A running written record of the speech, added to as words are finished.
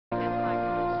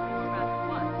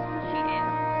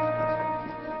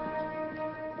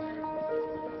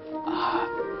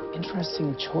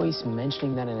interesting choice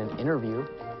mentioning that in an interview.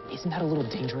 Isn't that a little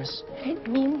dangerous? I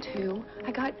didn't mean to.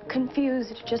 I got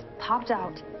confused. It just popped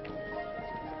out.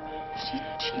 She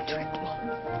tricked me.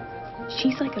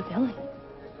 She's like a villain.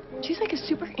 She's like a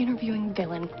super interviewing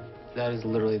villain. That is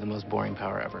literally the most boring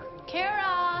power ever.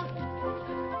 Kara!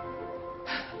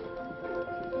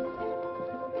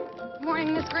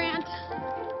 Morning, Miss Grant.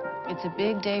 It's a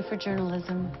big day for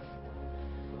journalism.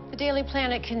 The Daily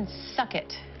Planet can suck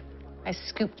it. I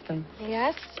scooped them.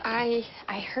 Yes, I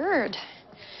heard.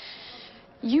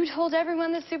 You told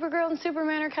everyone that Supergirl and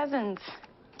Superman are cousins.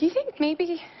 Do you think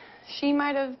maybe she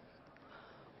might have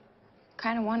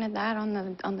kind of wanted that on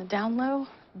the down low?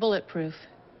 Bulletproof.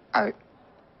 Are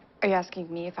you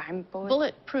asking me if I'm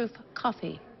Bulletproof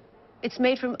coffee. It's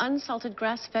made from unsalted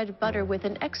grass-fed butter with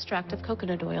an extract of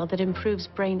coconut oil that improves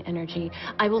brain energy.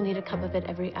 I will need a cup of it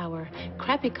every hour.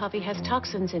 Crappy coffee has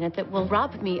toxins in it that will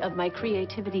rob me of my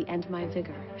creativity and my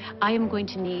vigor. I am going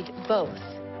to need both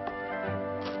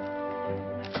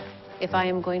if I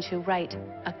am going to write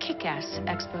a kick-ass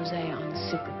expose on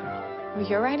Supergirl.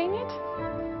 You're writing it?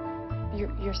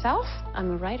 Yourself? I'm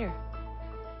a writer.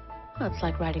 Well, it's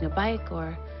like riding a bike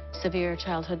or severe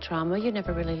childhood trauma. You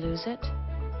never really lose it.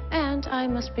 And I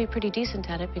must be pretty decent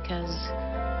at it because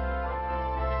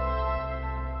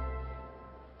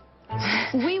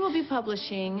we will be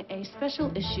publishing a special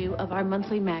issue of our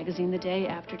monthly magazine the day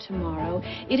after tomorrow.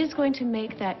 It is going to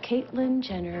make that Caitlyn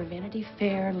Jenner Vanity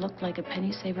Fair look like a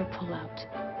penny saver pullout.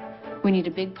 We need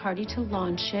a big party to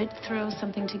launch it, throw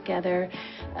something together.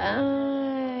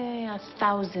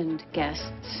 1,000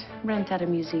 guests. Rent out a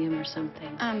museum or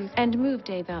something. And move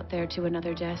Dave out there to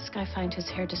another desk. I find his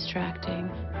hair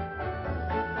distracting.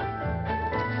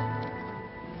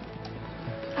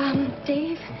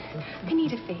 Dave, I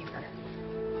need a favor.